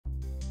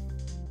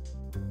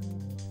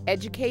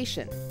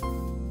education,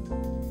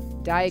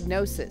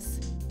 diagnosis,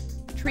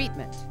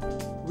 treatment,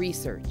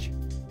 research,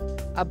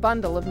 a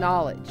bundle of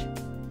knowledge,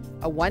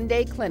 a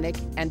one-day clinic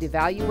and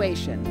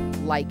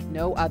evaluation like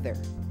no other.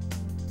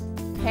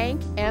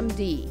 Panc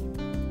MD,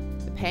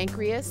 the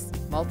Pancreas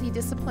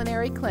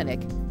Multidisciplinary Clinic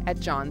at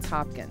Johns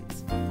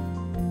Hopkins.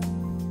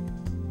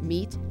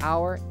 Meet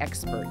our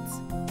experts.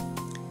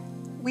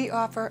 We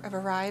offer a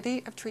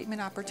variety of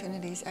treatment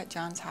opportunities at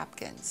Johns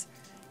Hopkins.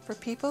 For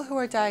people who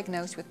are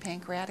diagnosed with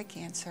pancreatic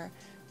cancer,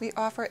 we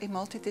offer a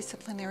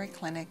multidisciplinary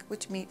clinic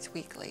which meets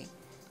weekly.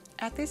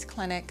 At this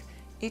clinic,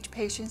 each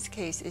patient's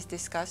case is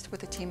discussed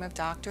with a team of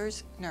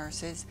doctors,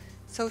 nurses,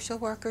 social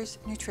workers,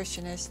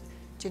 nutritionists,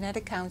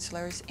 genetic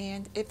counselors,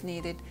 and, if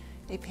needed,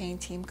 a pain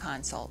team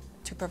consult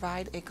to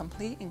provide a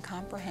complete and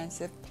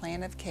comprehensive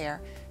plan of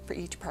care for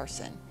each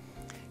person.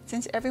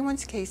 Since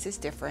everyone's case is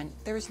different,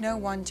 there is no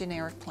one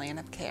generic plan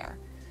of care.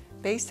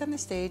 Based on the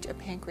stage of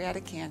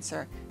pancreatic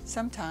cancer,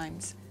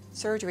 sometimes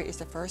surgery is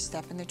the first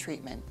step in the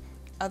treatment.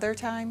 Other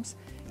times,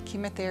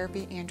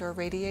 chemotherapy and/or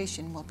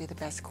radiation will be the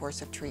best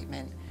course of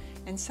treatment,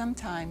 and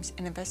sometimes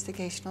an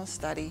investigational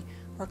study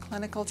or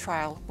clinical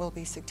trial will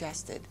be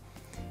suggested.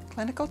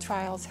 Clinical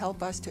trials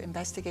help us to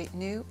investigate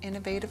new,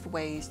 innovative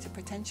ways to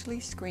potentially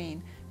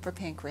screen for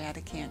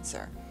pancreatic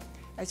cancer,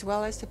 as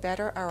well as to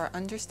better our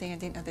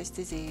understanding of this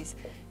disease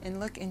and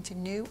look into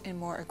new and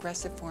more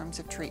aggressive forms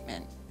of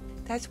treatment.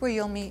 That's where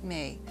you'll meet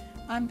me.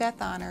 I'm Beth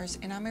Onners,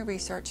 and I'm a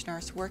research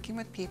nurse working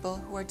with people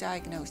who are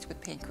diagnosed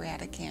with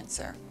pancreatic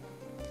cancer.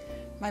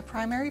 My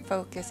primary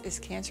focus is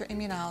cancer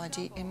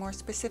immunology, and more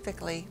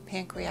specifically,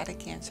 pancreatic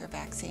cancer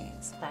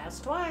vaccines.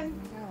 Last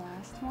one. Your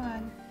last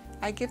one.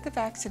 I give the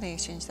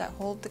vaccinations that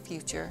hold the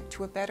future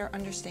to a better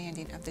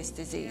understanding of this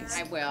disease.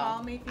 I will.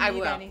 Call me if you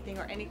need anything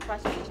or any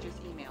questions, just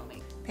email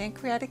me.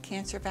 Pancreatic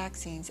cancer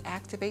vaccines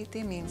activate the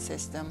immune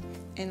system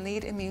and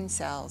lead immune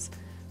cells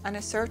on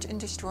a search and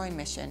destroy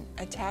mission,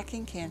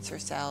 attacking cancer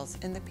cells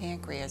in the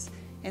pancreas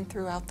and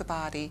throughout the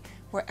body,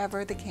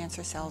 wherever the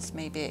cancer cells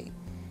may be.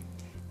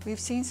 We've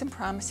seen some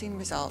promising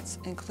results,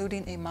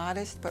 including a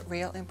modest but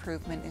real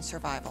improvement in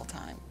survival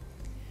time.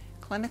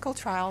 Clinical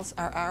trials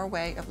are our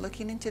way of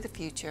looking into the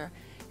future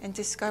and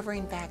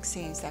discovering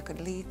vaccines that could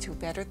lead to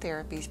better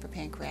therapies for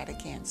pancreatic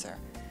cancer.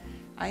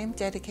 I am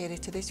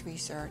dedicated to this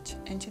research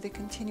and to the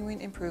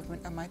continuing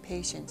improvement of my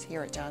patients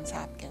here at Johns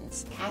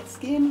Hopkins. CAT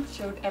scan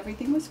showed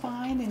everything was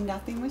fine and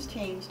nothing was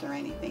changed or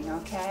anything,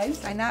 okay?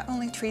 I not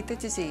only treat the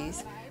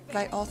disease, but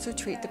I also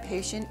treat the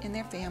patient and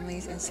their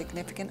families and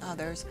significant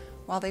others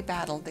while they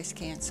battle this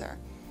cancer.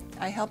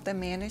 I help them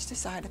manage the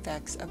side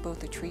effects of both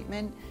the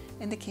treatment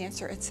and the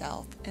cancer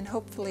itself, and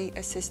hopefully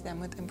assist them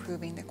with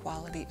improving the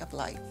quality of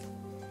life.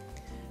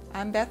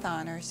 I'm Beth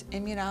Onners,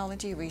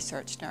 Immunology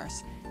Research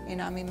Nurse,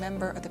 and I'm a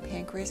member of the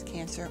Pancreas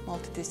Cancer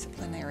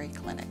Multidisciplinary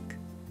Clinic.